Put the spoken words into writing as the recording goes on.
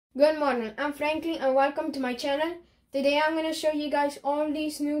Good morning, I'm Franklin and welcome to my channel. Today I'm going to show you guys all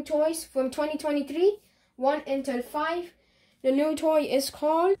these new toys from 2023, 1 until 5. The new toy is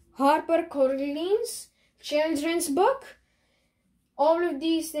called Harper Children's Book. All of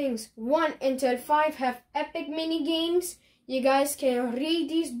these things, 1 until 5, have epic mini games. You guys can read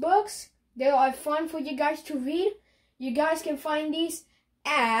these books. They are fun for you guys to read. You guys can find these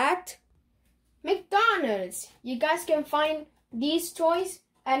at McDonald's. You guys can find these toys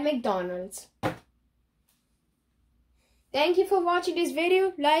at McDonald's. Thank you for watching this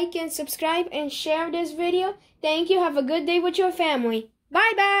video. Like and subscribe and share this video. Thank you. Have a good day with your family.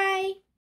 Bye bye.